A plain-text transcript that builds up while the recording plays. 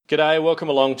G'day, welcome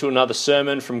along to another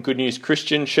sermon from Good News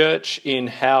Christian Church in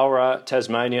Howrah,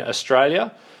 Tasmania,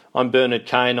 Australia. I'm Bernard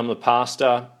Kane, I'm the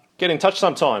pastor. Get in touch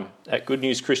sometime at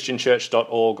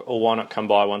goodnewschristianchurch.org or why not come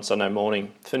by one Sunday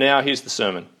morning. For now, here's the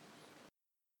sermon.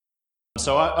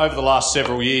 So over the last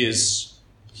several years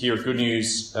here at Good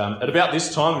News, at about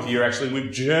this time of year actually,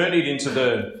 we've journeyed into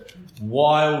the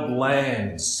wild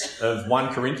lands of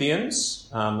 1 Corinthians.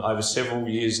 Over several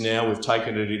years now, we've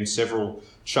taken it in several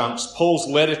chunks. Paul's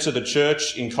letter to the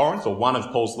church in Corinth, or one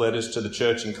of Paul's letters to the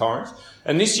church in Corinth.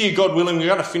 And this year, God willing, we're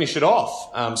going to finish it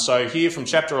off. So here from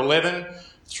chapter 11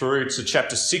 through to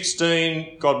chapter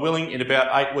 16, God willing, in about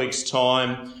 8 weeks'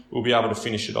 time, we'll be able to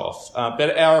finish it off.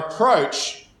 But our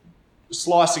approach,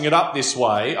 slicing it up this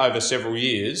way over several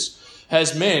years,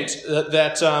 has meant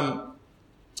that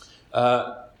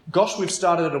we've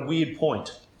started at a weird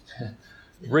point.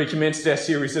 Recommenced our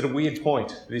series at a weird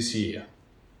point this year.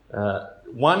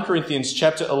 1 Corinthians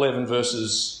chapter 11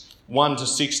 verses 1 to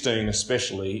 16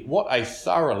 especially. What a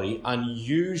thoroughly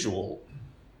unusual,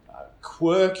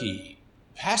 quirky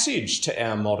passage to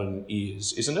our modern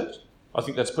ears, isn't it? I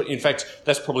think that's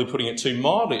probably putting it too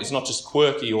mildly. It's not just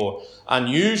quirky or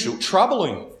unusual,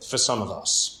 troubling for some of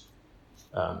us.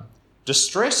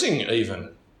 Distressing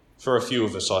even for a few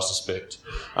of us, I suspect.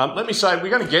 Let me say, we're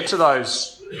going to get to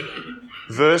those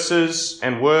verses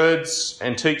and words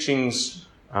and teachings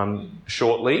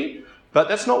shortly, but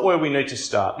that's not where we need to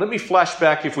start. Let me flash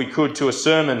back, if we could, to a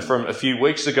sermon from a few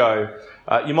weeks ago.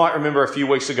 You might remember a few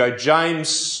weeks ago,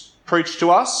 James preached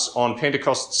to us on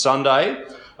Pentecost Sunday.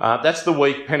 That's the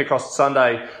week, Pentecost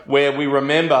Sunday, where we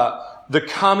remember the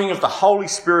coming of the Holy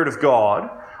Spirit of God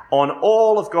on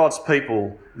all of God's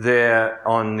people there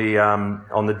on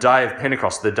the day of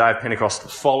Pentecost,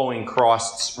 following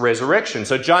Christ's resurrection.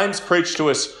 So James preached to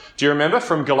us, do you remember,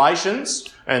 from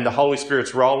Galatians and the Holy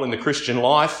Spirit's role in the Christian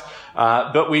life.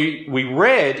 But we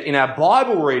read in our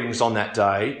Bible readings on that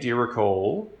day, do you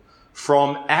recall,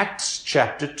 from Acts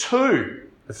chapter 2,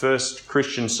 the first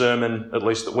Christian sermon, at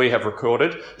least that we have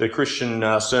recorded, the Christian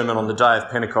sermon on the day of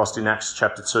Pentecost in Acts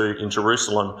chapter 2 in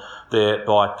Jerusalem there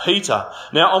by Peter.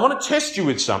 Now, I want to test you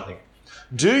with something.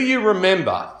 Do you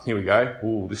remember, here we go,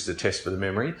 ooh, this is a test for the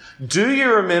memory. Do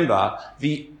you remember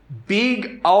the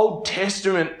big Old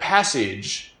Testament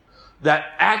passage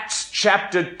that Acts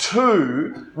chapter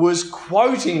 2 was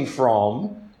quoting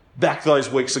from back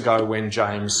those weeks ago when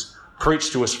James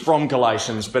preached to us from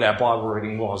Galatians, but our Bible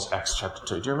reading was Acts chapter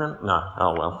 2. Do you remember? No.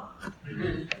 Oh, well.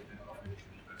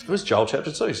 It was Joel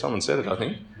chapter 2. Someone said it, I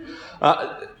think.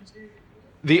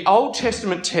 The Old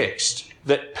Testament text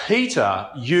that Peter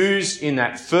used in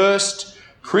that first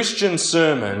Christian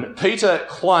sermon, Peter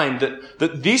claimed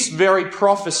that this very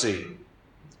prophecy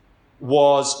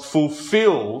was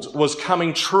fulfilled, was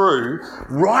coming true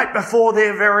right before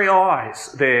their very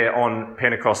eyes there on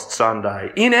Pentecost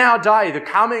Sunday. In our day, the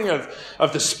coming of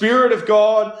the Spirit of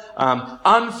God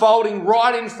unfolding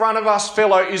right in front of us,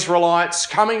 fellow Israelites,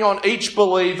 coming on each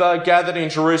believer gathered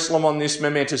in Jerusalem on this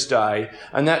momentous day.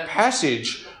 And that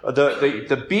passage,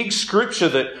 the big scripture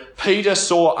that Peter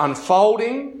saw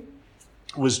unfolding,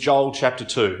 was Joel chapter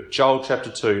 2. Joel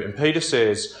chapter 2. And Peter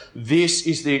says, this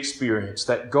is the experience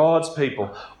that God's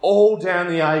people all down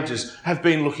the ages have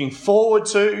been looking forward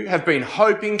to, have been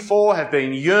hoping for, have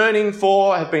been yearning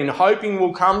for, have been hoping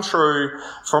will come true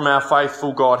from our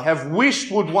faithful God, have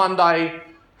wished would one day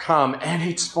come, and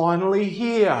it's finally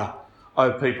here,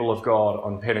 O people of God,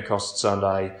 on Pentecost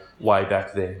Sunday way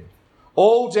back then.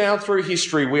 All down through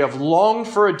history, we have longed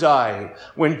for a day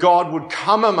when God would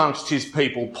come amongst his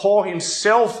people, pour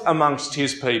himself amongst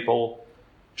his people.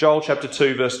 Joel chapter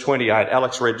 2, verse 28.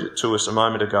 Alex read it to us a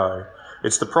moment ago.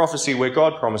 It's the prophecy where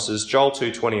God promises, Joel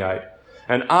 2:28,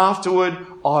 and afterward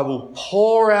I will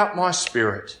pour out my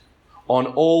spirit on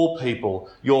all people.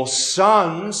 Your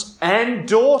sons and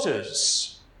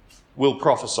daughters will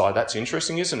prophesy. That's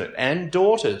interesting, isn't it? And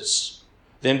daughters.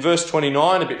 Then verse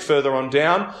 29, a bit further on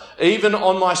down, even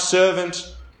on my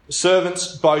servants,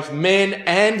 both men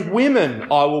and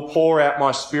women, I will pour out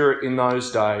my spirit in those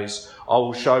days. I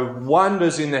will show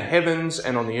wonders in the heavens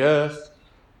and on the earth,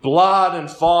 blood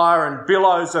and fire and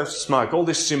billows of smoke, all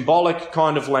this symbolic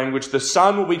kind of language. The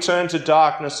sun will be turned to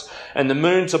darkness and the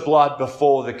moon to blood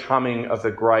before the coming of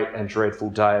the great and dreadful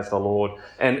day of the Lord.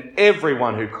 And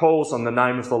everyone who calls on the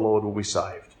name of the Lord will be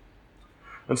saved.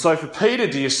 And so for Peter,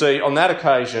 do you see, on that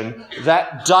occasion,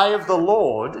 that day of the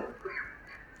Lord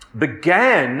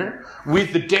began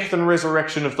with the death and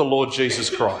resurrection of the Lord Jesus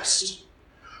Christ.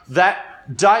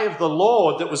 That day of the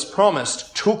Lord that was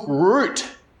promised took root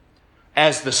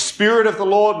as the Spirit of the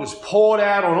Lord was poured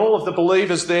out on all of the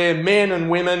believers there, men and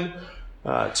women,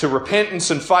 to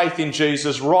repentance and faith in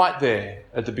Jesus right there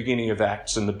at the beginning of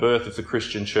Acts and the birth of the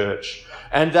Christian church.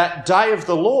 And that day of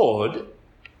the Lord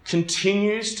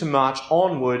continues to march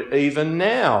onward even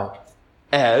now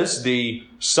as the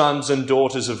sons and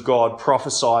daughters of God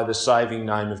prophesy the saving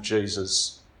name of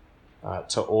Jesus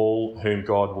to all whom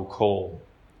God will call.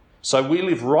 So we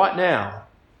live right now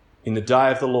in the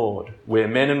day of the Lord, where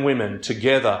men and women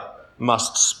together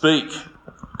must speak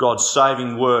God's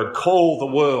saving word, call the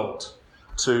world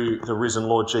to the risen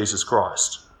Lord Jesus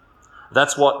Christ.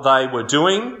 That's what they were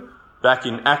doing back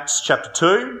in Acts chapter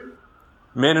 2.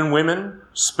 Men and women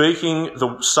speaking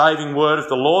the saving word of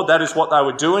the Lord. That is what they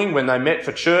were doing when they met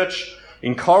for church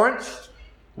in Corinth,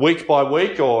 week by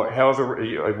week, or however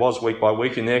it was week by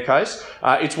week in their case.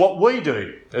 It's what we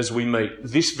do as we meet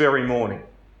this very morning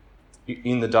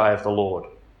in the day of the Lord.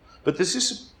 But there's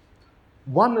this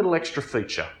one little extra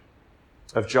feature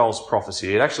of Joel's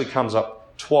prophecy. It actually comes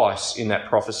up twice in that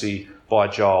prophecy by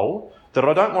Joel that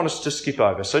I don't want us to skip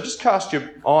over. So just cast your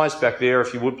eyes back there,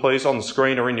 if you would please, on the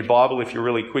screen or in your Bible if you're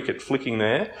really quick at flicking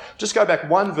there. Just go back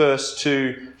one verse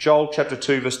to Joel chapter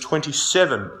 2, verse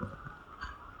 27,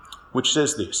 which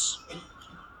says this: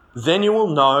 "Then you will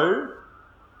know,"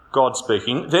 God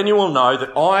speaking, "then you will know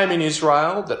that I am in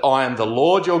Israel, that I am the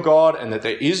Lord your God, and that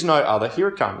there is no other." Here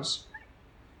it comes.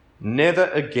 "Never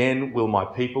again will my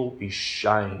people be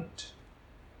shamed.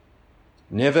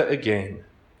 Never again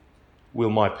will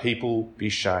my people be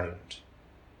shamed."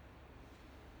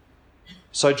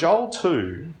 So Joel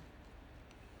 2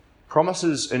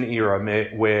 promises an era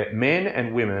where men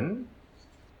and women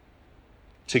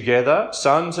together,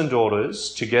 sons and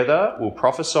daughters together, will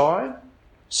prophesy.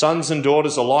 Sons and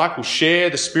daughters alike will share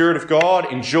the Spirit of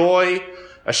God, enjoy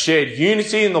a shared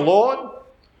unity in the Lord,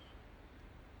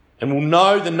 and will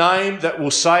know the name that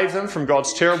will save them from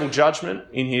God's terrible judgment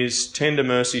in his tender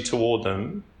mercy toward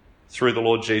them through the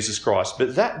Lord Jesus Christ.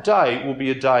 But that day will be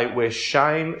a day where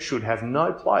shame should have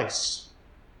no place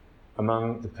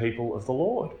among the people of the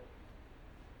Lord.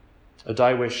 A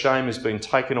day where shame has been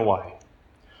taken away.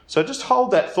 So just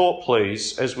hold that thought,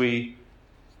 please, as we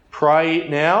pray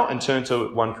now and turn to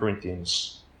 1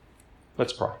 Corinthians.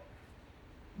 Let's pray.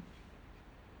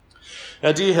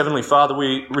 Our dear Heavenly Father,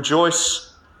 we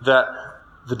rejoice that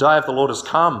the day of the Lord has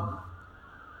come,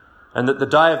 and that the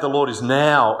day of the Lord is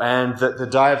now, and that the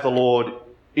day of the Lord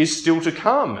is still to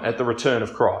come at the return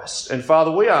of Christ. And Father,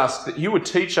 we ask that you would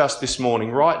teach us this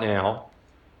morning, right now,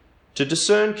 to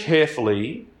discern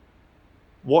carefully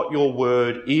what your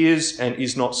word is and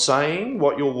is not saying,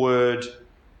 what your word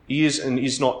is and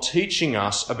is not teaching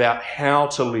us about how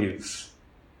to live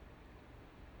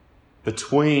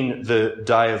between the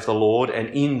day of the Lord and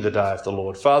in the day of the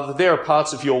Lord. Father, there are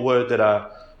parts of your word that are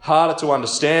harder to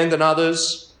understand than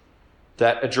others,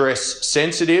 that address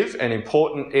sensitive and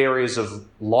important areas of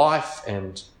life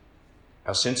and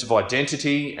our sense of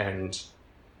identity and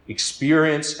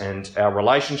experience and our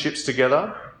relationships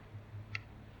together.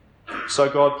 So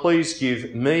God, please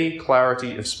give me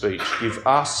clarity of speech. Give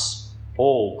us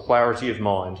all clarity of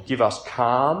mind. Give us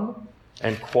calm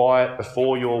and quiet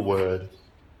before your word.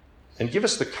 And give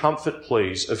us the comfort,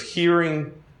 please, of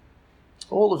hearing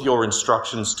all of your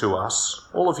instructions to us,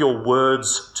 all of your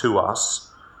words to us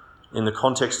in the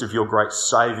context of your great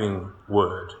saving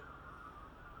word,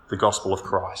 the gospel of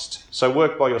Christ. So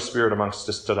work by your Spirit amongst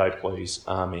us today, please.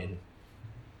 Amen.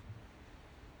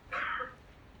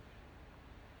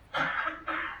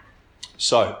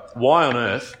 So, why on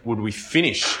earth would we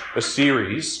finish a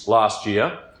series last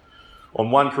year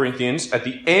on 1 Corinthians at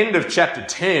the end of chapter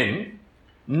 10,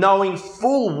 knowing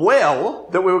full well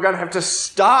that we were going to have to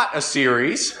start a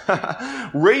series,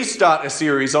 restart a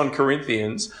series on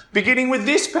Corinthians, beginning with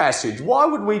this passage? Why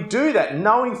would we do that,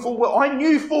 knowing full well? I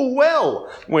knew full well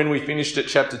when we finished at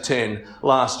chapter 10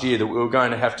 last year that we were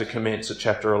going to have to commence at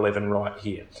chapter 11 right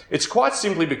here. It's quite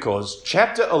simply because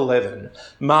chapter 11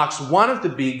 marks one of the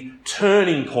big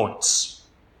turning points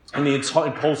in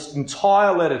Paul's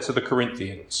entire letter to the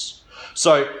Corinthians.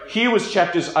 So here was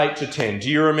chapters 8 to 10. Do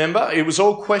you remember? It was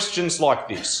all questions like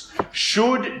this.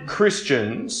 Should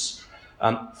Christians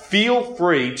feel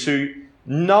free to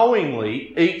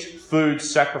knowingly eat food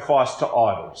sacrificed to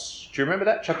idols? Do you remember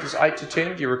that? Chapters 8 to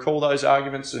 10? Do you recall those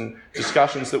arguments and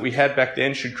discussions that we had back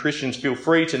then? Should Christians feel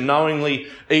free to knowingly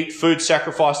eat food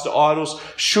sacrificed to idols?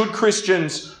 Should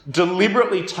Christians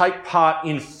deliberately take part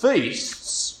in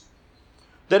feasts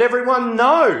that everyone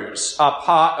knows are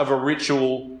part of a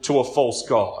ritual to a false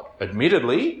god?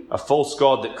 Admittedly, a false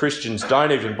god that Christians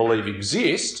don't even believe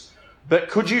exists, but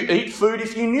could you eat food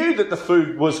if you knew that the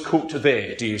food was cooked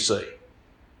there, do you see?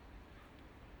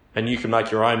 And you can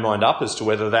make your own mind up as to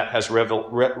whether that has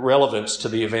relevance to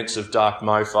the events of Dark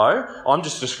Mofo. I'm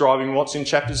just describing what's in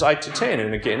chapters 8 to 10.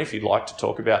 And again, if you'd like to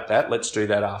talk about that, let's do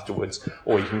that afterwards.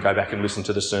 Or you can go back and listen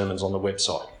to the sermons on the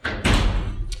website.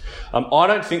 I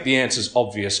don't think the answer's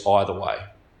obvious either way,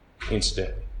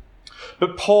 incidentally.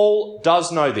 But Paul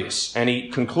does know this, and he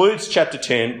concludes chapter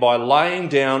 10 by laying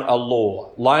down a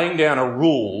law, laying down a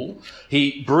rule.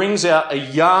 He brings out a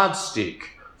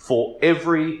yardstick for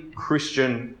every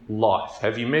Christian life.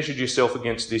 Have you measured yourself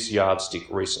against this yardstick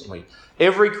recently?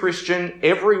 Every Christian,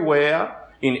 everywhere,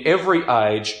 in every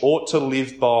age, ought to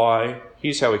live by,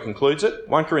 here's how he concludes it,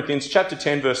 1 Corinthians chapter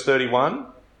 10, verse 31.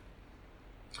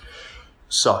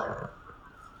 So,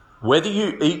 whether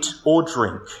you eat or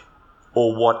drink,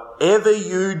 or whatever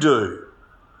you do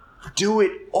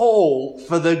it all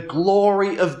for the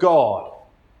glory of God.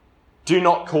 Do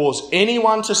not cause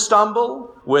anyone to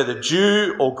stumble, whether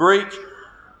Jew or Greek,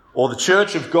 or the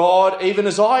church of God, even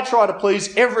as I try to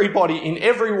please everybody in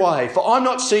every way. For I'm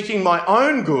not seeking my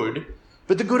own good,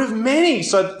 but the good of many,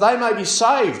 so that they may be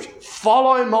saved.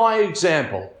 Follow my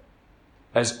example,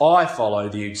 as I follow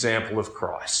the example of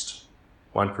Christ.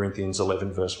 1 Corinthians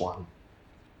 11, verse 1.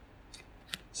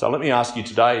 So let me ask you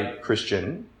today,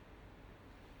 Christian,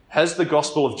 has the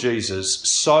gospel of Jesus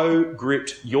so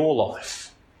gripped your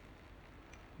life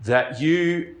that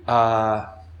you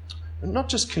are not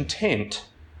just content,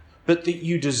 but that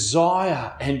you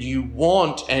desire and you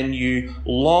want and you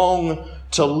long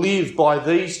to live by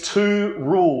these two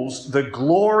rules, the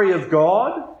glory of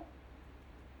God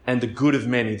and the good of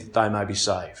many, that they may be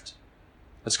saved?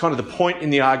 That's kind of the point in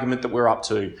the argument that we're up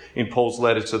to in Paul's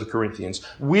letter to the Corinthians.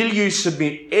 Will you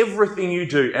submit everything you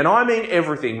do, and I mean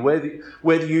everything,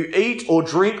 whether you eat or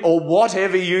drink or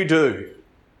whatever you do,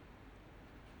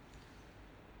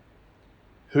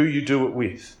 who you do it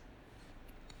with,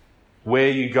 where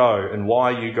you go and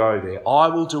why you go there? I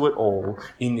will do it all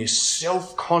in this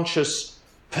self-conscious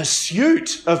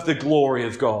pursuit of the glory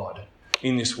of God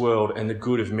in this world and the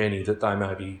good of many, that they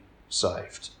may be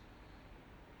saved.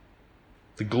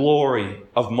 The glory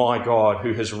of my God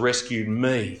who has rescued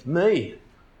me,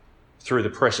 through the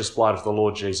precious blood of the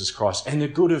Lord Jesus Christ, and the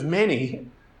good of many,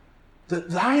 that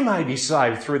they may be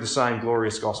saved through the same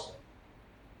glorious gospel.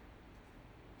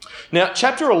 Now,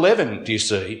 chapter 11, do you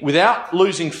see, without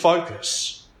losing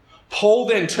focus, Paul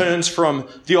then turns from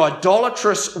the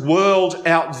idolatrous world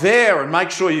out there, and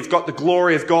make sure you've got the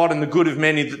glory of God and the good of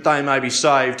many, that they may be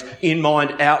saved, in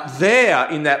mind out there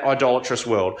in that idolatrous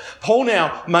world. Paul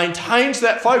now maintains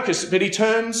that focus, but he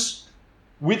turns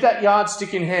with that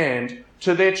yardstick in hand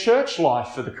to their church life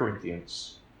for the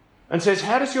Corinthians and says,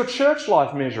 how does your church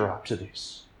life measure up to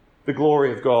this? The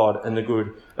glory of God and the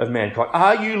good of mankind.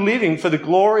 Are you living for the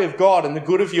glory of God and the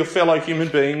good of your fellow human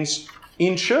beings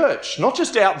in church? Not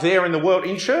just out there in the world,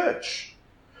 in church.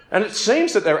 And it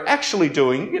seems that they're actually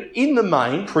doing it in the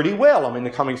main pretty well. I mean,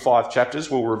 the coming 5 chapters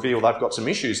will reveal they've got some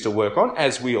issues to work on,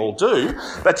 as we all do.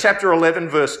 But chapter 11,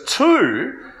 verse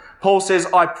 2, Paul says,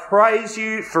 I praise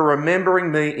you for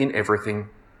remembering me in everything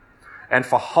and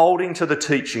for holding to the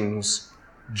teachings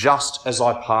just as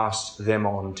I passed them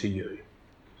on to you.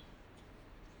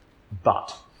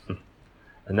 But,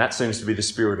 and that seems to be the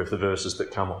spirit of the verses that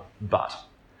come on, but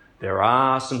there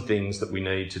are some things that we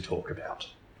need to talk about.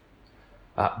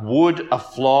 Would a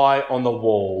fly on the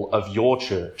wall of your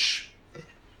church,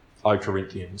 O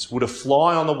Corinthians, would a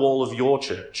fly on the wall of your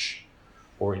church,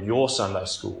 or in your Sunday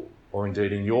school, or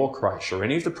indeed in your creche, or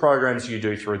any of the programs you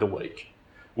do through the week,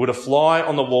 would a fly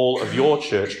on the wall of your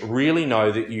church really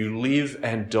know that you live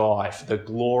and die for the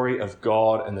glory of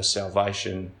God and the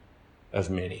salvation of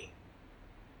many?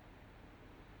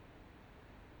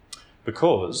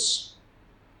 Because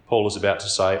Paul is about to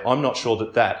say, I'm not sure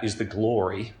that that is the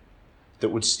glory that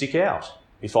would stick out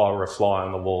if I were a fly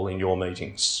on the wall in your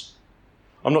meetings.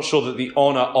 I'm not sure that the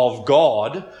honour of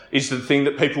God is the thing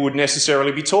that people would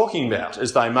necessarily be talking about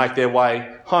as they make their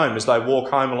way home, as they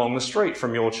walk home along the street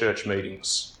from your church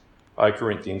meetings, O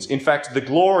Corinthians. In fact, the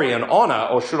glory and honour,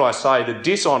 or should I say the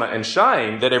dishonour and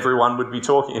shame that everyone would be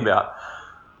talking about,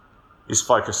 is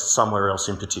focused somewhere else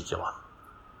in particular.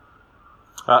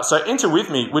 So enter with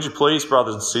me, would you please,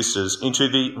 brothers and sisters, into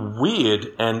the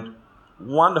weird and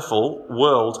wonderful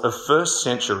world of first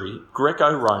century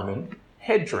Greco-Roman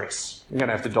headdress. We're going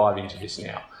to have to dive into this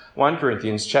now. 1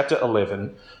 Corinthians chapter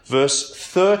 11, verse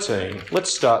 13.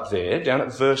 Let's start there, down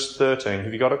at verse 13.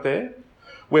 Have you got it there?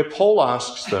 Where Paul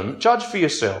asks them, judge for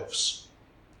yourselves.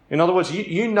 In other words,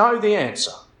 you know the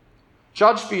answer.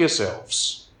 Judge for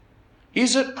yourselves.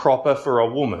 Is it proper for a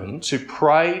woman to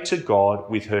pray to God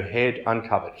with her head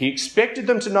uncovered? He expected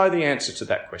them to know the answer to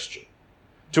that question.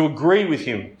 to agree with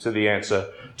him to the answer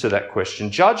to that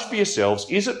question. Judge for yourselves,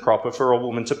 is it proper for a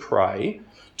woman to pray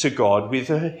to God with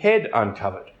her head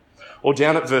uncovered? Or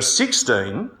down at verse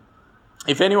 16,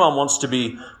 if anyone wants to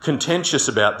be contentious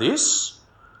about this,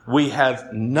 we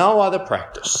have no other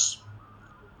practice,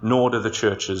 nor do the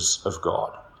churches of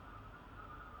God.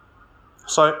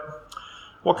 So,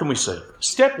 what can we see?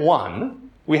 Step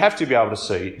one, we have to be able to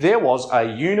see there was a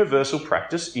universal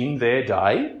practice in their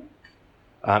day,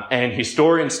 and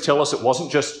historians tell us it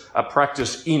wasn't just a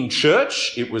practice in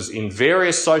church, it was in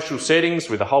various social settings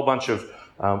with a whole bunch of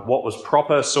what was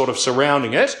proper sort of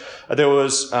surrounding it. There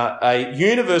was a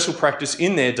universal practice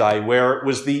in their day where it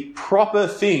was the proper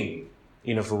thing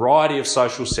in a variety of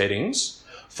social settings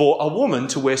for a woman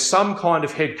to wear some kind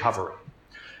of head covering.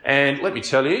 And let me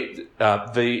tell you,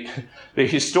 the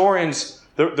historians,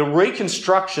 the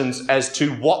reconstructions as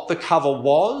to what the cover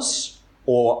was,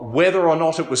 or whether or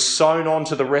not it was sewn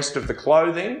onto the rest of the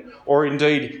clothing, or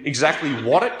indeed exactly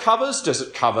what it covers. Does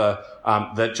it cover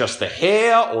just the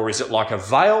hair, or is it like a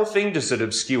veil thing? Does it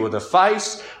obscure the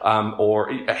face?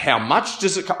 Or how much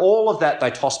does it cover? All of that they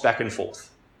toss back and forth.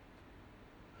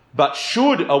 But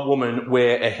should a woman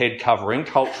wear a head covering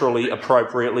culturally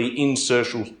appropriately in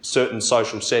certain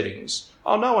social settings?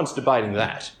 Oh, no one's debating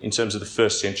that in terms of the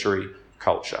first century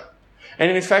culture. And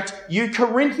in fact, you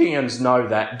Corinthians know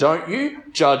that, don't you?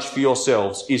 Judge for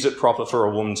yourselves, is it proper for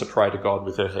a woman to pray to God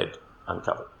with her head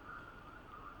uncovered?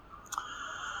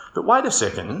 But wait a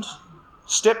second.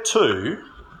 Step two,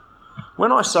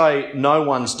 when I say no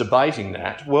one's debating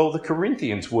that, well, the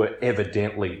Corinthians were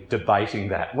evidently debating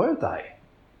that, weren't they?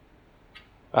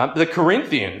 The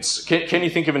Corinthians, can you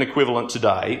think of an equivalent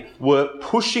today, were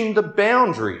pushing the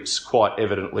boundaries, quite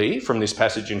evidently, from this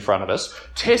passage in front of us,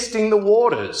 testing the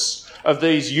waters of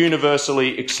these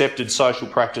universally accepted social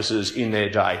practices in their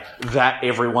day that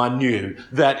everyone knew,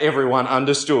 that everyone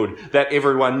understood, that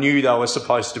everyone knew they were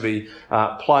supposed to be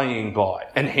playing by,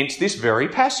 and hence this very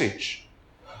passage.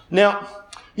 Now,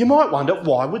 you might wonder,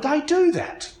 why would they do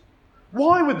that?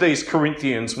 Why would these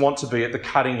Corinthians want to be at the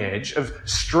cutting edge of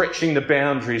stretching the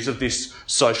boundaries of this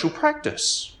social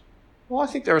practice? Well, I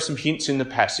think there are some hints in the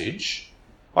passage.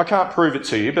 I can't prove it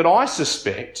to you, but I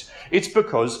suspect it's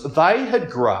because they had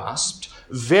grasped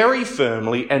very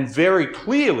firmly and very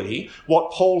clearly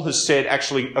what Paul has said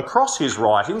actually across his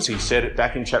writings. He said it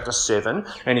back in chapter 7,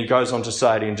 and he goes on to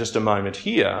say it in just a moment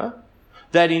here,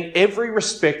 that in every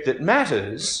respect that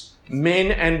matters,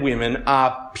 men and women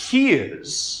are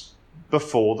peers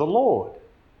before the Lord.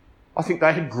 I think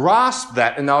they had grasped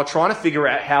that, and they were trying to figure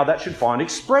out how that should find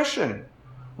expression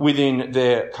within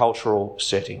their cultural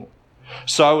setting.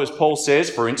 So, as Paul says,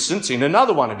 for instance, in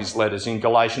another one of his letters in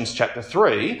Galatians chapter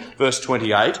 3, verse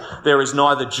 28, there is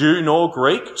neither Jew nor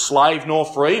Greek, slave nor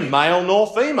free, male nor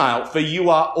female, for you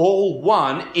are all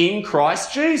one in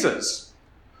Christ Jesus.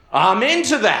 Amen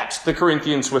to that, the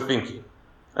Corinthians were thinking.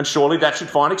 And surely that should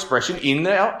find expression in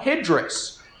their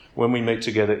headdress when we meet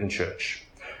together in church.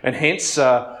 And hence,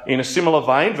 in a similar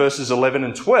vein, verses 11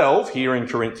 and 12 here in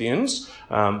Corinthians,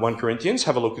 1 Corinthians,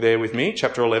 have a look there with me,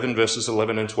 chapter 11, verses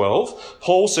 11 and 12.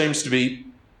 Paul seems to be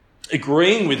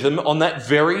agreeing with them on that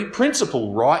very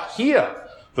principle right here.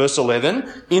 Verse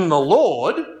 11, in the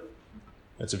Lord,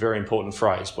 that's a very important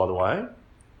phrase, by the way.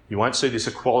 You won't see this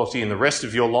equality in the rest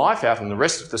of your life, out in the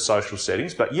rest of the social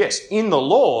settings, but yes, in the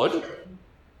Lord,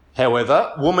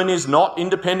 however, woman is not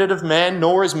independent of man,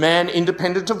 nor is man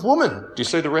independent of woman. Do you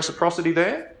see the reciprocity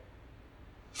there?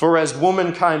 For as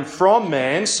woman came from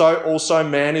man, so also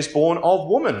man is born of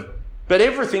woman. But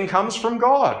everything comes from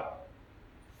God.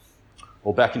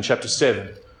 Or back in chapter 7,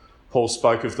 Paul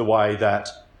spoke of the way that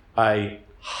a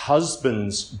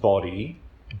husband's body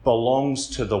belongs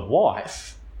to the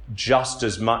wife just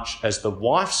as much as the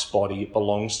wife's body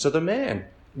belongs to the man.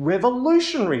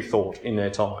 Revolutionary thought in their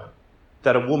time,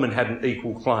 that a woman had an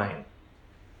equal claim.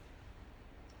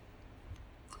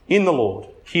 In the Lord,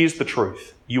 here's the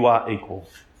truth. You are equal.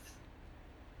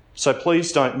 So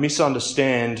please don't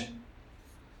misunderstand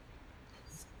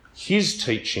his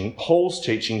teaching, Paul's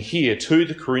teaching here to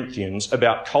the Corinthians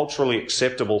about culturally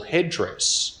acceptable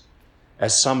headdress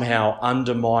as somehow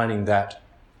undermining that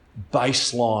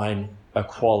baseline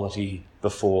equality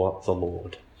before the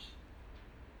Lord.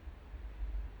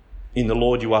 In the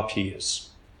Lord you are peers.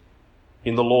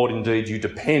 In the Lord, indeed, you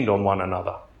depend on one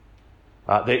another.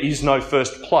 There is no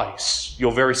first place.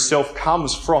 Your very self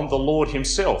comes from the Lord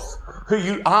himself. Who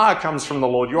you are comes from the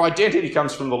Lord. Your identity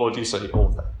comes from the Lord. You see all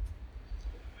of that.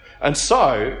 And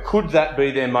so, could that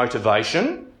be their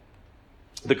motivation,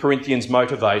 the Corinthians'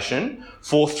 motivation,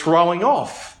 for throwing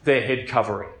off their head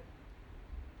covering?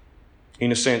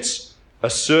 In a sense,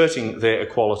 asserting their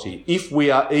equality. If we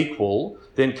are equal,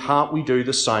 then can't we do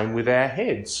the same with our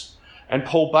heads? And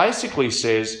Paul basically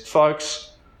says,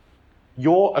 folks,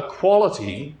 your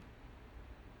equality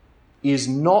is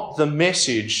not the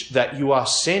message that you are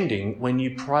sending when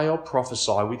you pray or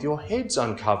prophesy with your heads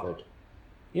uncovered.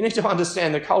 You need to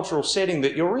understand the cultural setting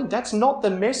that you're in. That's not the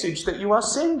message that you are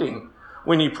sending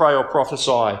when you pray or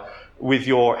prophesy with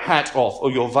your hat off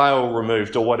or your veil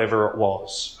removed or whatever it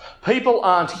was. People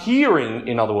aren't hearing,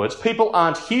 in other words,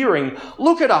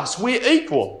 look at us, we're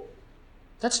equal.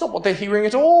 That's not what they're hearing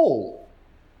at all.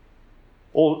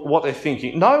 Or what they're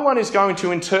thinking. No one is going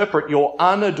to interpret your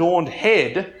unadorned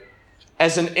head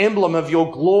as an emblem of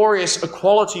your glorious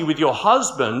equality with your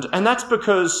husband, and that's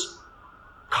because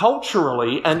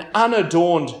culturally an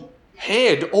unadorned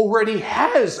head already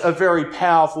has a very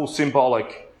powerful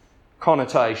symbolic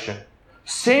connotation,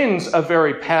 sends a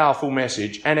very powerful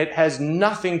message, and it has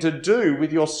nothing to do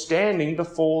with your standing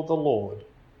before the Lord.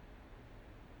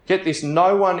 Get this,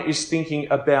 no one is thinking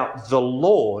about the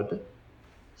Lord,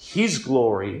 his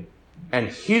glory, and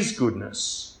his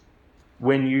goodness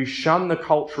when you shun the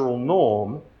cultural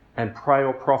norm and pray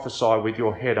or prophesy with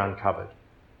your head uncovered.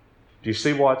 Do you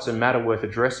see why it's a matter worth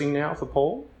addressing now for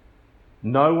Paul?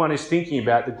 No one is thinking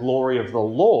about the glory of the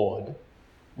Lord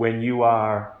when you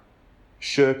are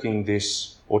shirking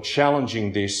this or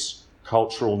challenging this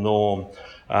cultural norm.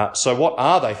 So what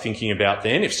are they thinking about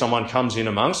then? If someone comes in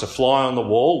amongst, a fly on the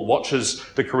wall, watches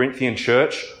the Corinthian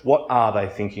church, what are they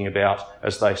thinking about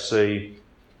as they see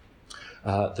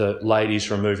the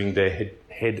ladies removing their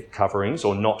head coverings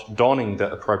or not donning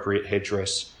the appropriate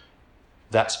headdress?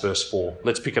 That's verse 4.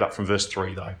 Let's pick it up from verse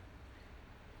 3 though.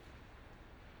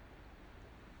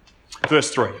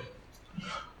 Verse 3.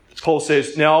 Paul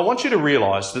says, "Now I want you to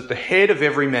realise that the head of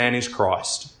every man is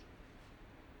Christ,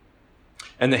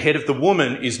 and the head of the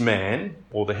woman is man,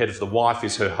 or the head of the wife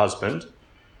is her husband,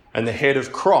 and the head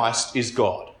of Christ is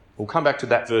God." We'll come back to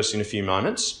that verse in a few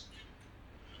moments.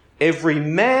 "Every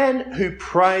man who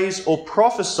prays or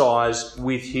prophesies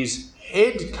with his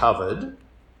head covered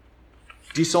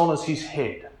dishonours his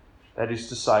head." That is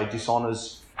to say,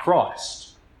 dishonours Christ.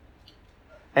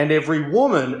 "And every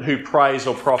woman who prays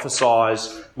or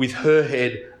prophesies with her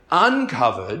head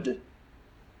uncovered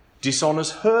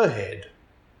dishonours her head."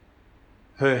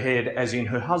 Her head as in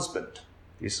her husband,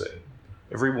 you see.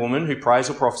 Every woman who prays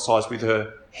or prophesies with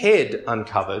her head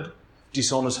uncovered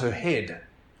dishonours her head,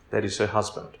 that is her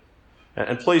husband.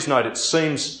 And please note, it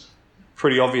seems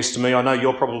pretty obvious to me. I know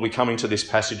you're probably coming to this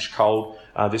passage cold.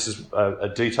 This is a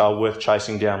detail worth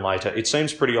chasing down later. It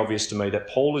seems pretty obvious to me that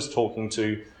Paul is talking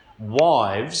to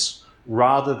wives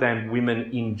rather than women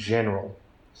in general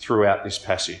throughout this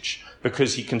passage,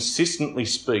 because he consistently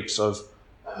speaks of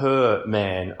her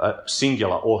man,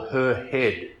 singular, or her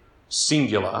head,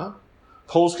 singular.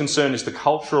 Paul's concern is the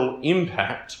cultural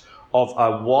impact of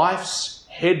a wife's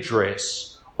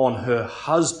headdress on her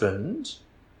husband,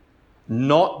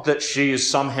 not that she is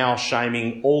somehow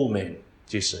shaming all men,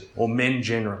 do you see, or men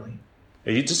generally.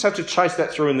 You just have to chase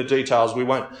that through in the details. We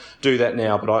won't do that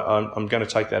now, but I'm going to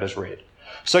take that as read.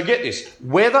 So get this,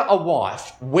 whether a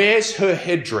wife wears her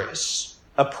headdress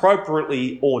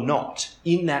appropriately or not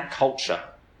in that culture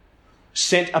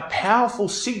sent a powerful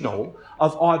signal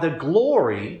of either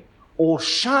glory or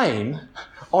shame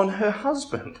on her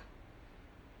husband.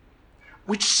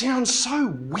 Which sounds so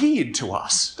weird to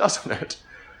us, doesn't it?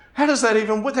 How does that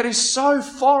even work? That is so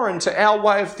foreign to our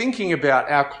way of thinking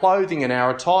about our clothing and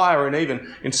our attire, and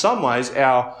even in some ways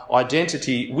our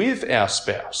identity with our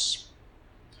spouse.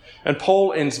 And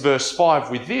Paul ends verse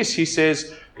 5 with this. He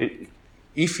says,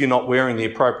 if you're not wearing the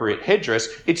appropriate headdress,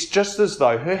 it's just as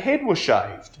though her head was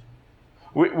shaved.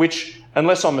 Which,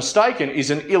 unless I'm mistaken, is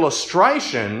an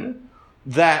illustration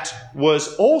that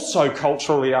was also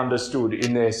culturally understood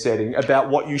in their setting about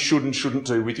what you should and shouldn't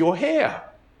do with your hair.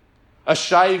 A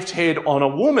shaved head on a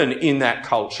woman in that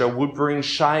culture would bring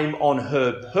shame on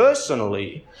her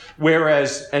personally,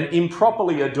 whereas an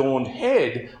improperly adorned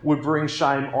head would bring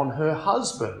shame on her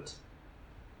husband.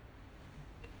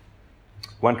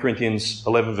 1 Corinthians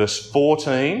 11 verse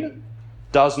 14,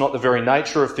 "Does not the very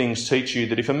nature of things teach you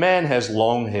that if a man has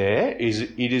long hair,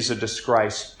 it is a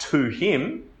disgrace to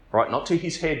him," right, not to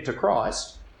his head, to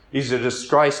Christ, "is a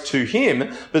disgrace to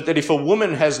him, but that if a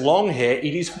woman has long hair,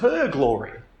 it is her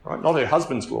glory," right, not her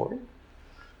husband's glory,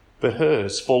 but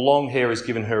hers, "for long hair is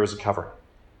given her as a covering."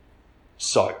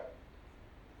 So,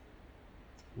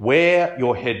 wear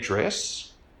your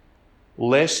headdress,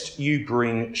 lest you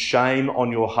bring shame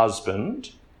on your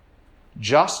husband,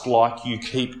 just like you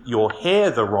keep your hair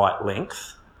the right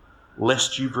length,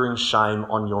 lest you bring shame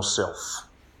on yourself.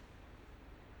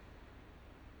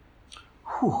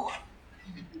 Whew.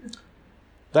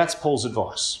 That's Paul's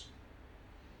advice.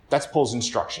 That's Paul's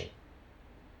instruction.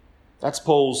 That's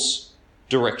Paul's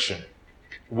direction.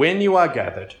 When you are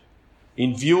gathered,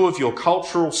 in view of your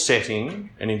cultural setting,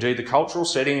 and indeed the cultural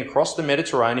setting across the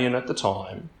Mediterranean at the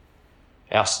time,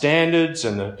 our standards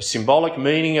and the symbolic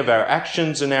meaning of our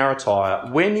actions and our attire,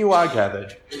 when you are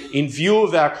gathered, in view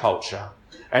of our culture,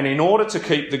 and in order to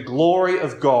keep the glory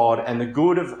of God and the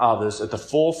good of others at the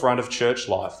forefront of church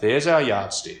life, there's our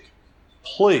yardstick,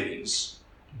 please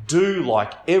do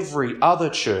like every other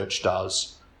church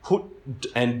does,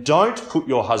 don't put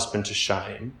your husband to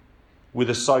shame with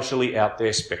a socially out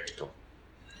there spectacle.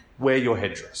 Wear your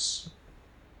headdress.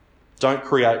 Don't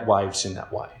create waves in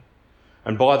that way.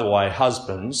 And by the way,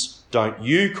 husbands, don't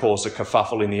you cause a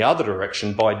kerfuffle in the other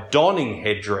direction by donning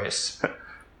headdress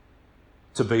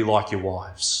to be like your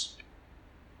wives.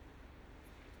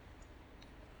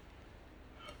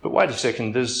 But wait a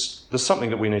second, there's something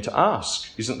that we need to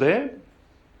ask, isn't there?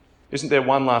 Isn't there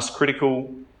one last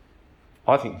critical,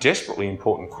 I think desperately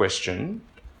important question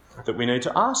that we need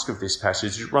to ask of this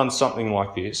passage? It runs something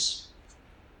like this.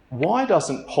 Why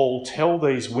doesn't Paul tell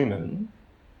these women,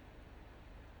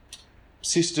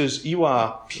 sisters, you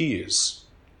are peers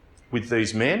with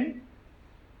these men?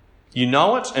 You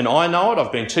know it and I know it.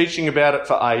 I've been teaching about it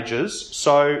for ages.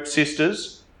 So,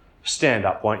 sisters, stand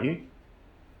up, won't you?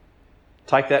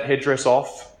 Take that headdress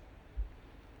off.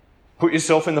 Put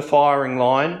yourself in the firing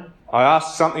line. I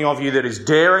ask something of you that is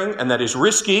daring and that is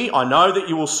risky. I know that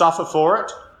you will suffer for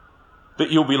it, that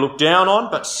you'll be looked down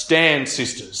on, but stand,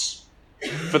 sisters,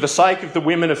 for the sake of the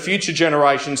women of future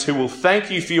generations who will thank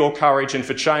you for your courage and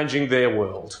for changing their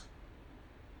world.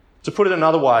 To put it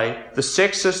another way, the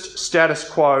sexist status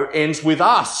quo ends with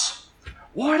us.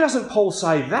 Why doesn't Paul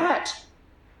say that?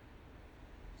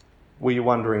 Were you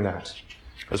wondering that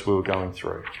as we were going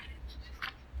through?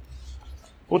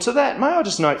 Well, to that, may I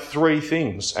just note 3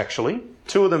 things, actually.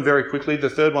 2 of them very quickly. The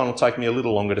third one will take me a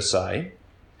little longer to say.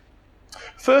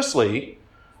 Firstly,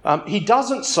 he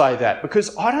doesn't say that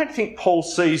because I don't think Paul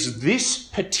sees this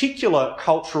particular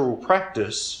cultural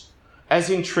practice as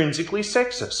intrinsically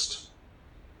sexist,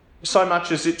 so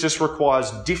much as it just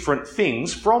requires different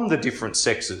things from the different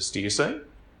sexes, do you see?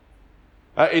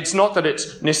 It's not that it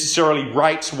necessarily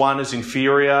rates one as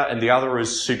inferior and the other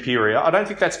as superior. I don't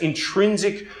think that's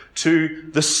intrinsic to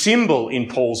the symbol in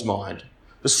Paul's mind.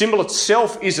 The symbol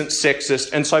itself isn't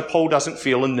sexist, and so Paul doesn't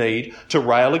feel a need to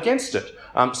rail against it.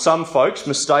 Some folks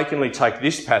mistakenly take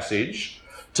this passage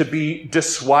to be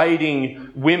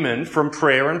dissuading women from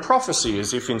prayer and prophecy,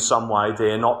 as if in some way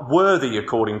they're not worthy,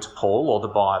 according to Paul or the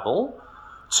Bible,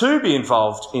 to be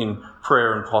involved in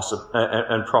prayer and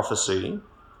prophecy.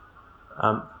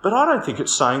 But I don't think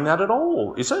it's saying that at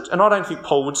all, is it? And I don't think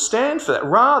Paul would stand for that.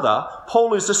 Rather,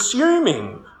 Paul is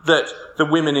assuming that the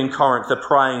women in Corinth are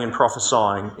praying and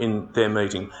prophesying in their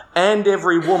meeting. And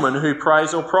every woman who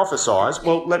prays or prophesies,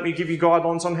 well, let me give you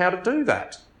guidelines on how to do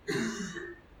that.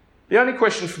 The only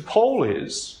question for Paul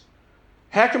is,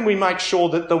 how can we make sure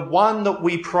that the one that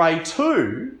we pray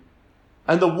to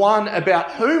and the one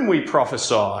about whom we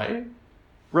prophesy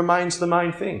remains the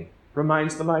main thing,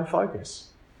 remains the main focus?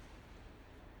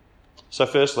 So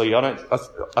firstly,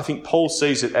 I think Paul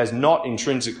sees it as not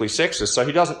intrinsically sexist, so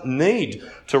he doesn't need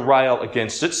to rail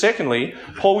against it. Secondly,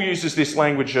 Paul uses this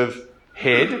language of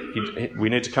head. We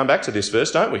need to come back to this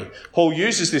verse, don't we? Paul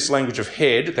uses this language of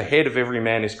head. The head of every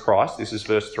man is Christ. This is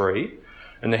verse 3.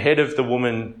 And the head of the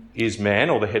woman is man,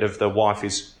 or the head of the wife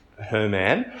is her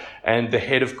man. And the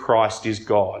head of Christ is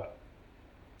God.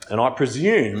 And I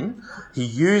presume he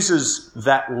uses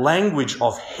that language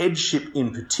of headship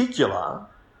in particular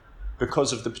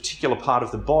because of the particular part of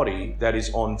the body that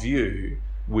is on view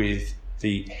with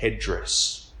the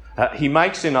headdress. He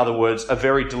makes, in other words, a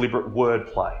very deliberate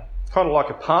wordplay, kind of like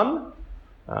a pun,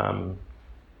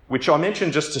 which I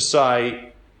mentioned just to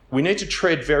say we need to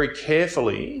tread very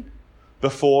carefully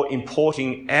before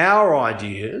importing our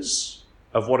ideas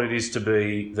of what it is to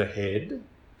be the head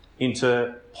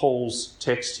into Paul's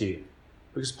text here.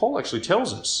 Because Paul actually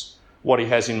tells us what he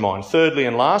has in mind. Thirdly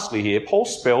and lastly here, Paul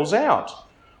spells out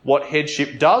what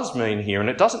headship does mean here, and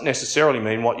it doesn't necessarily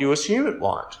mean what you assume it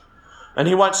might. And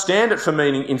he won't stand it for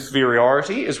meaning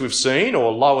inferiority, as we've seen,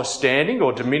 or lower standing,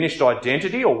 or diminished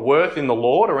identity, or worth in the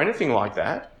Lord, or anything like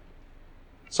that.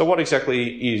 So what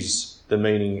exactly is the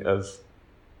meaning of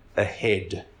a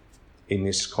head in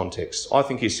this context? I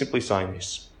think he's simply saying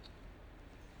this.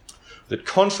 That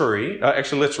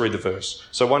actually let's read the verse.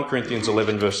 So 1 Corinthians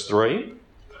 11 verse 3.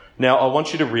 Now I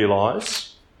want you to realise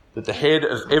that the head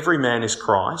of every man is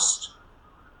Christ,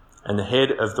 and the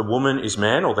head of the woman is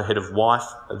man, or the head of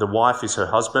the wife is her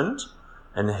husband,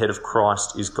 and the head of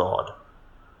Christ is God.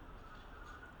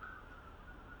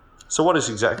 So what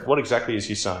exactly is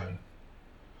he saying?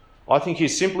 I think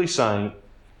he's simply saying,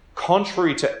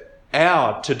 contrary to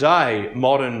our today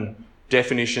modern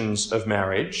definitions of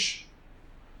marriage,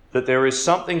 that there is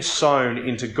something sown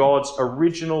into God's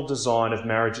original design of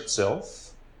marriage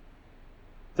itself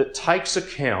that takes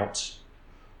account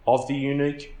of the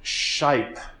unique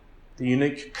shape, the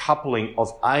unique coupling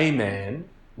of a man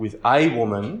with a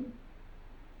woman,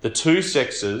 the two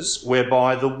sexes,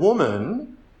 whereby the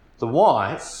woman, the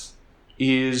wife,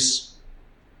 is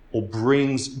or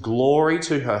brings glory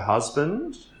to her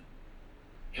husband,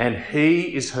 and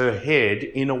he is her head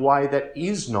in a way that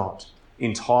is not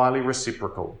entirely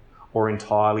reciprocal or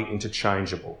entirely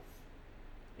interchangeable,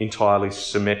 entirely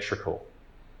symmetrical.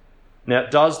 Now,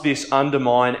 does this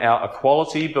undermine our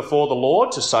equality before the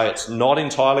Lord to say it's not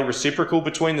entirely reciprocal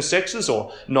between the sexes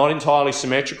or not entirely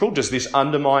symmetrical? Does this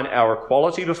undermine our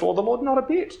equality before the Lord? Not a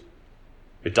bit.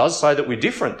 It does say that we're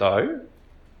different, though.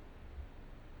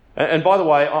 And by the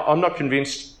way, I'm not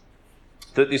convinced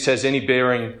that this has any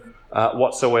bearing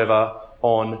whatsoever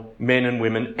on men and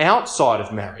women outside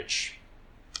of marriage.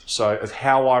 So of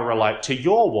how I relate to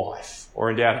your wife,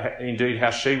 or indeed how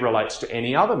she relates to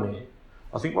any other man.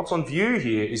 I think what's on view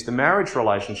here is the marriage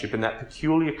relationship and that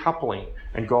peculiar coupling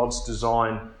and God's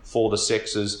design for the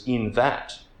sexes in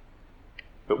that.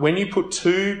 But when you put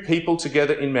two people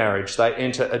together in marriage, they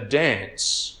enter a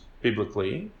dance,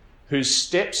 biblically, whose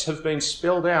steps have been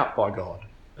spelled out by God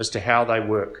as to how they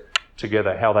work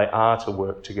together, how they are to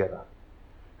work together.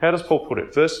 How does Paul put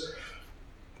it?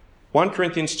 1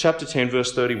 Corinthians chapter 10,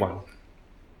 verse 31.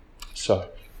 So,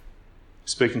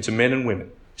 speaking to men and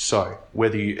women, so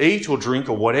whether you eat or drink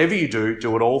or whatever you do,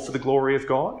 do it all for the glory of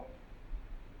God.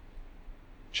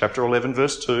 Chapter 11,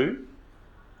 verse 2.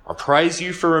 I praise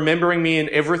you for remembering me in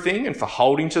everything and for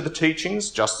holding to the teachings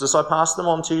just as I pass them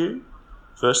on to you.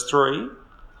 Verse 3.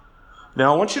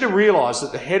 Now I want you to realise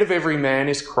that the head of every man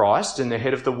is Christ, and the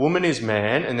head of the woman is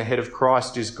man, and the head of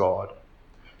Christ is God.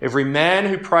 Every man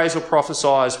who prays or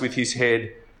prophesies with his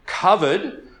head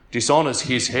covered dishonours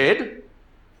his head,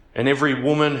 and every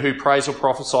woman who prays or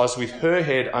prophesies with her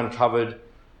head uncovered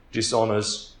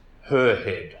dishonours her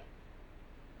head.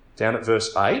 Down at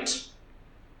verse 8,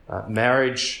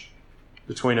 marriage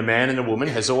between a man and a woman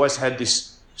has always had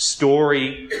this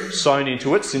story sewn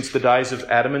into it since the days of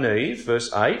Adam and Eve.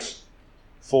 Verse 8,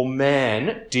 for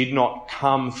man did not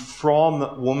come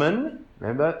from woman.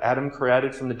 Remember, Adam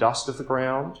created from the dust of the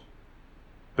ground.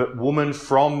 But woman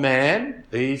from man,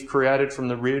 Eve created from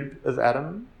the rib of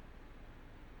Adam.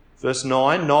 Verse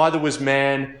 9, neither was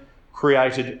man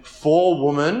created for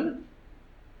woman,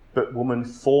 but woman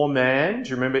for man. Do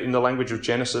you remember in the language of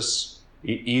Genesis,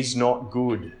 it is not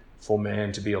good for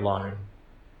man to be alone.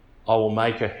 I will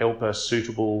make a helper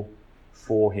suitable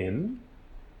for him.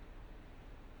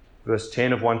 Verse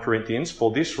 10 of 1 Corinthians,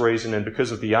 for this reason and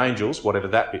because of the angels, whatever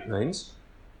that bit means,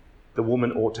 the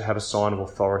woman ought to have a sign of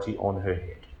authority on her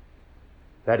head.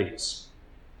 That is,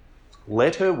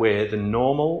 let her wear the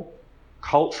normal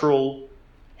cultural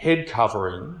head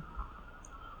covering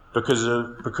because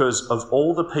of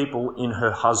all the people in her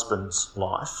husband's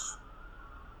life.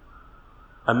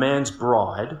 A man's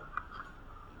bride,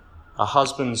 a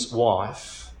husband's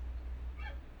wife,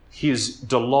 his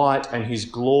delight and his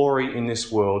glory in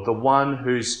this world, the one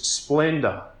whose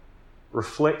splendour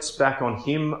reflects back on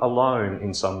him alone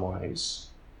in some ways,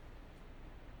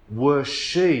 were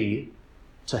she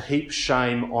to heap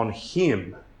shame on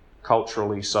him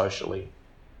culturally, socially,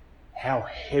 how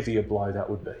heavy a blow that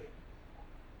would be.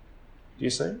 Do you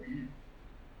see?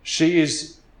 She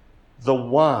is the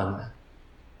one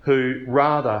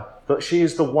she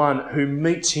is the one who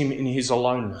meets him in his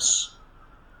aloneness.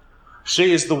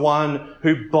 She is the one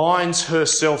who binds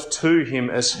herself to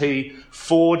him as he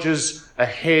forges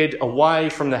ahead away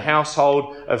from the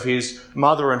household of his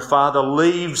mother and father,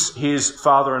 leaves his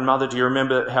father and mother. Do you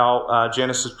remember how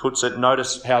Genesis puts it?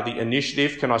 Notice how the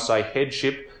initiative, can I say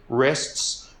headship,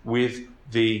 rests with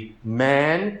the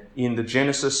man in the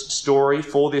Genesis story.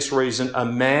 For this reason, a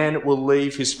man will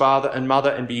leave his father and mother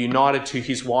and be united to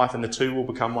his wife, and the two will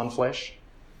become one flesh.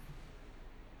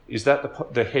 Is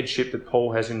that the headship that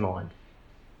Paul has in mind?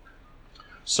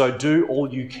 So do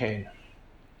all you can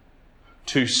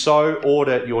to so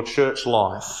order your church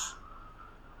life,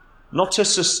 not to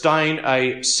sustain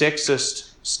a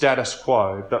sexist status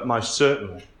quo, but most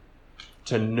certainly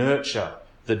to nurture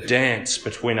the dance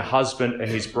between a husband and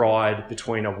his bride,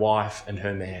 between a wife and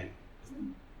her man.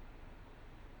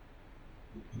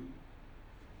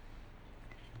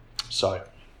 So,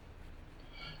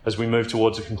 as we move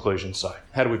towards a conclusion, so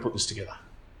how do we put this together?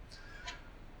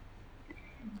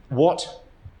 What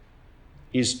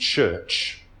is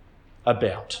church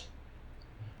about?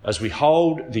 As we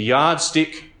hold the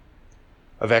yardstick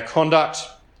of our conduct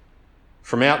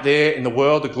from out there in the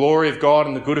world, the glory of God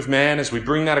and the good of man, as we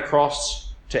bring that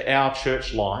across to our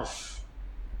church life,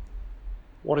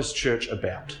 what is church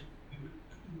about?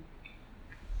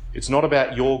 It's not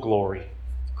about your glory,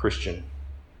 Christian.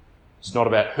 It's not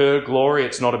about her glory.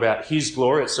 It's not about his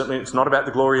glory. It's not about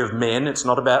the glory of men. It's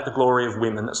not about the glory of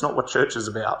women. That's not what church is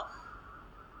about.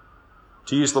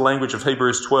 To use the language of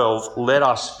Hebrews 12, let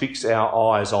us fix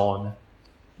our eyes on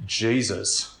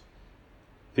Jesus,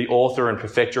 the author and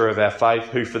perfecter of our faith,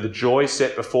 who for the joy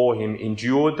set before him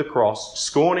endured the cross,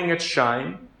 scorning its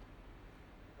shame,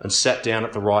 and sat down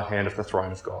at the right hand of the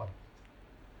throne of God.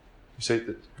 You see,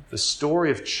 the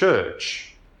story of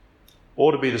church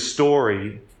ought to be the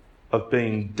story of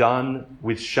being done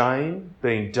with shame,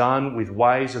 being done with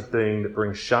ways of being that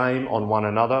bring shame on one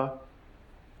another.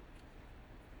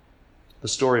 The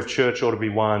story of church ought to be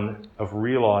one of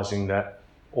realising that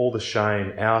all the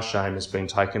shame, our shame, has been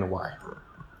taken away.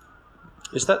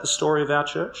 Is that the story of our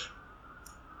church?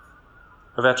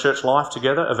 Of our church life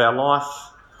together? Of our life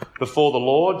before the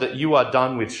Lord? That you are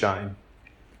done with shame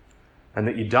and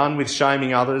that you're done with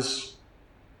shaming others.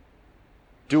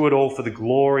 Do it all for the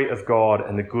glory of God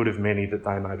and the good of many, that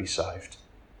they may be saved.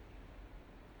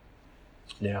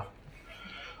 Now,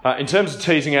 in terms of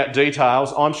teasing out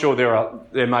details, I'm sure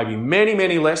there may be many,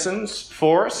 many lessons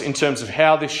for us in terms of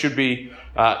how this should be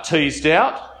teased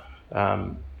out.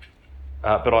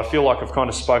 But I feel like I've kind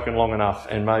of spoken long enough,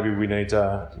 and maybe we need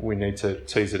to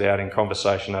tease it out in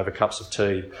conversation over cups of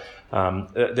tea.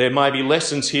 There may be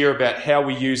lessons here about how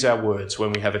we use our words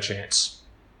when we have a chance.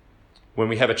 When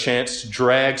we have a chance to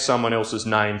drag someone else's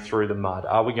name through the mud.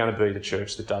 Are we going to be the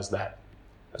church that does that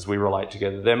as we relate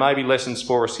together? There may be lessons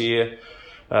for us here,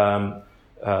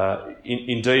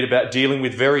 indeed, about dealing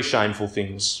with very shameful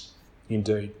things,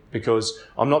 indeed. Because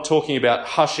I'm not talking about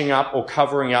hushing up or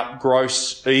covering up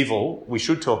gross evil. We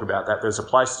should talk about that. There's a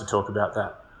place to talk about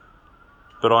that.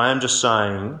 But I am just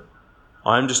saying,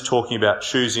 I am just talking about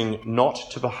choosing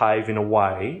not to behave in a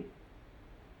way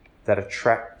that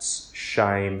attracts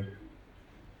shame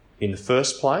in the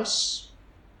first place,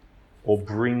 or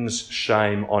brings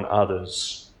shame on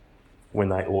others when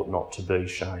they ought not to be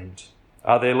shamed.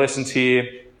 Are there lessons here?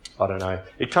 I don't know.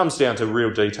 It comes down to real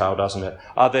detail, doesn't it?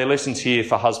 Are there lessons here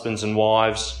for husbands and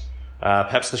wives?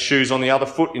 Perhaps the shoe's on the other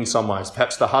foot in some ways.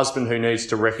 Perhaps the husband who needs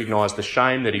to recognise the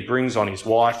shame that he brings on his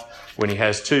wife when he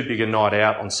has too big a night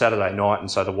out on Saturday night, and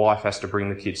so the wife has to bring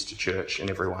the kids to church, and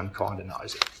everyone kind of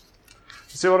knows it.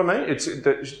 See what I mean?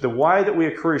 It's the way that we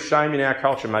accrue shame in our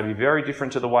culture may be very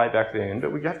different to the way back then,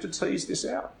 but we have to tease this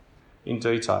out in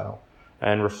detail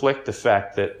and reflect the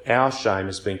fact that our shame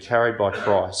has been carried by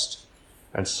Christ,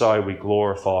 and so we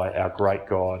glorify our great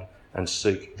God and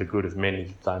seek the good of many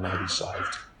that they may be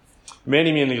saved.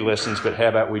 Many, many lessons, but how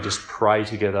about we just pray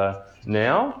together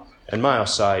now? And may I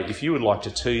say, if you would like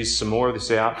to tease some more of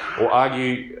this out or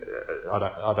argue,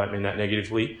 I don't mean that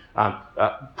negatively,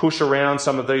 push around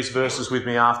some of these verses with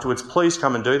me afterwards, please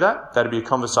come and do that. That'd be a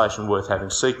conversation worth having.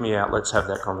 Seek me out. Let's have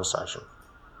that conversation.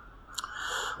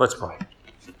 Let's pray.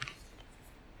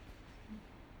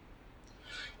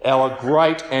 Our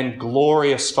great and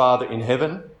glorious Father in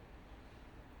heaven,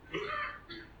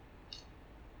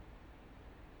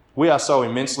 we are so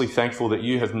immensely thankful that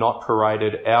you have not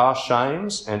paraded our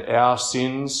shames and our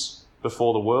sins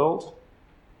before the world,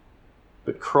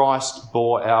 but Christ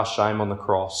bore our shame on the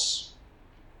cross.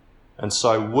 And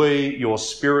so we, your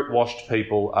Spirit-washed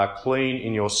people, are clean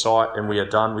in your sight, and we are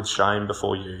done with shame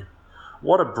before you.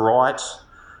 What a bright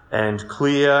and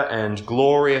clear and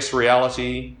glorious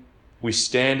reality we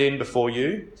stand in before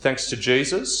you, thanks to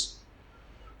Jesus.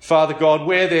 Father God,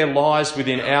 where there lies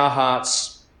within our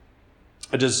hearts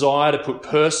a desire to put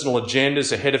personal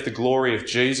agendas ahead of the glory of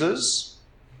Jesus,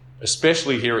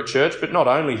 especially here at church, but not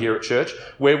only here at church,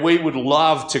 where we would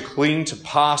love to cling to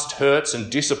past hurts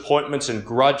and disappointments and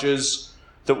grudges,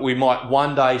 that we might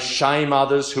one day shame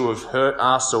others who have hurt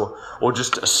us or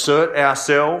just assert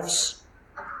ourselves,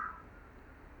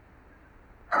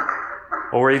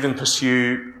 or even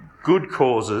pursue good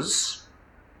causes,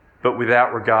 but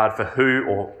without regard for who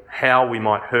or how we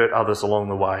might hurt others along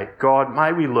the way. God,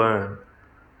 may we learn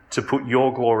to put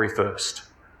your glory first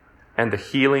and the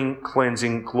healing,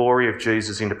 cleansing glory of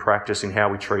Jesus into practice in how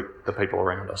we treat the people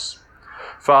around us.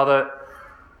 Father,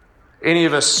 any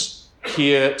of us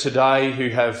here today who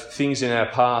have things in our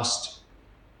past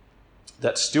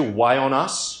that still weigh on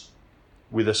us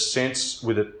with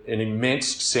an immense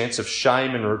sense of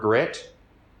shame and regret,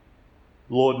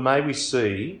 Lord, may we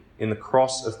see in the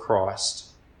cross of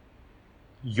Christ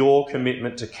your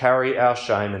commitment to carry our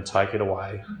shame and take it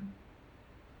away.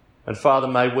 And Father,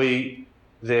 may we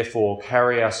therefore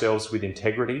carry ourselves with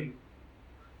integrity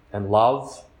and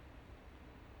love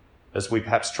as we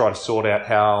perhaps try to sort out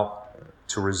how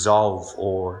to resolve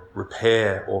or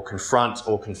repair or confront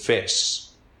or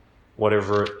confess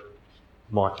whatever it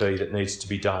might be that needs to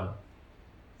be done,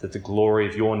 that the glory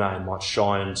of your name might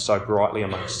shine so brightly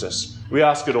amongst us. We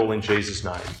ask it all in Jesus'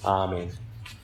 name. Amen.